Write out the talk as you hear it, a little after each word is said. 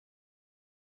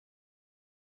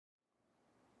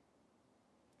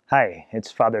Hi,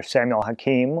 it's Father Samuel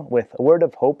Hakim with a word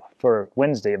of hope for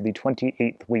Wednesday of the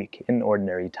 28th week in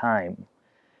Ordinary Time.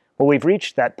 Well, we've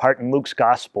reached that part in Luke's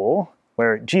Gospel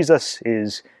where Jesus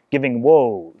is giving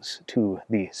woes to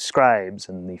the scribes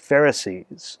and the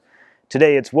Pharisees.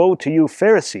 Today it's, "Woe to you,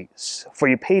 Pharisees, for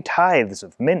you pay tithes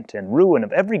of mint and rue and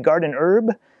of every garden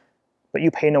herb, but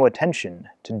you pay no attention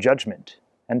to judgment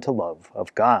and to love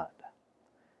of God.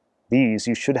 These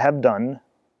you should have done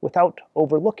without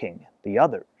overlooking the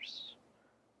others."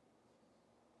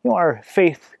 Our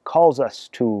faith calls us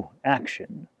to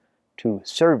action, to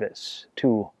service,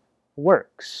 to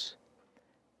works.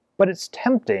 But it's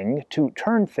tempting to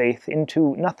turn faith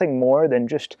into nothing more than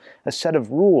just a set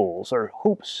of rules or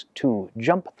hoops to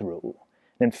jump through.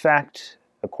 In fact,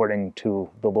 according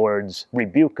to the Lord's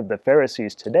rebuke of the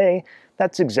Pharisees today,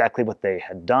 that's exactly what they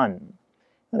had done.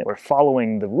 They were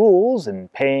following the rules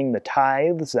and paying the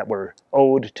tithes that were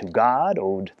owed to God,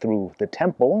 owed through the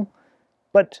temple,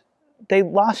 but they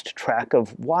lost track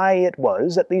of why it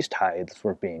was that these tithes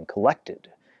were being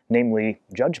collected, namely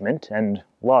judgment and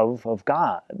love of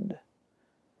God.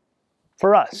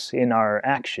 For us, in our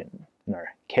action, in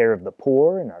our care of the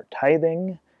poor, in our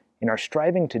tithing, in our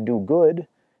striving to do good,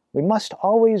 we must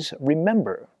always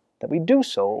remember that we do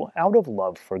so out of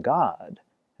love for God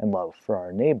and love for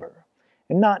our neighbor,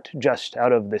 and not just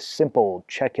out of this simple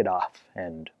check it off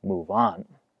and move on.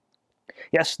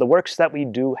 Yes, the works that we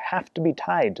do have to be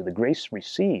tied to the grace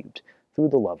received through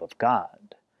the love of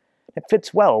God. It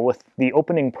fits well with the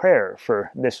opening prayer for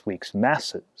this week's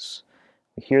Masses.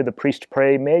 We hear the priest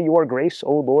pray, "May your grace,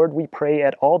 O Lord, we pray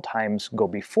at all times go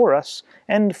before us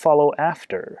and follow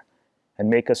after, and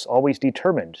make us always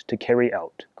determined to carry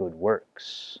out good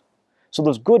works." So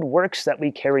those good works that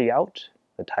we carry out,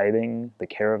 the tithing, the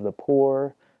care of the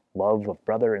poor, love of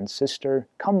brother and sister,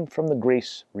 come from the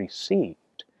grace received.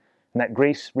 And that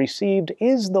grace received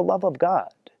is the love of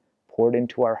God poured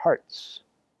into our hearts.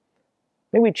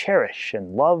 May we cherish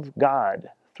and love God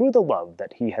through the love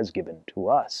that He has given to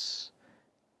us.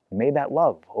 And may that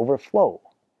love overflow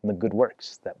in the good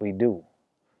works that we do.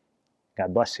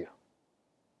 God bless you.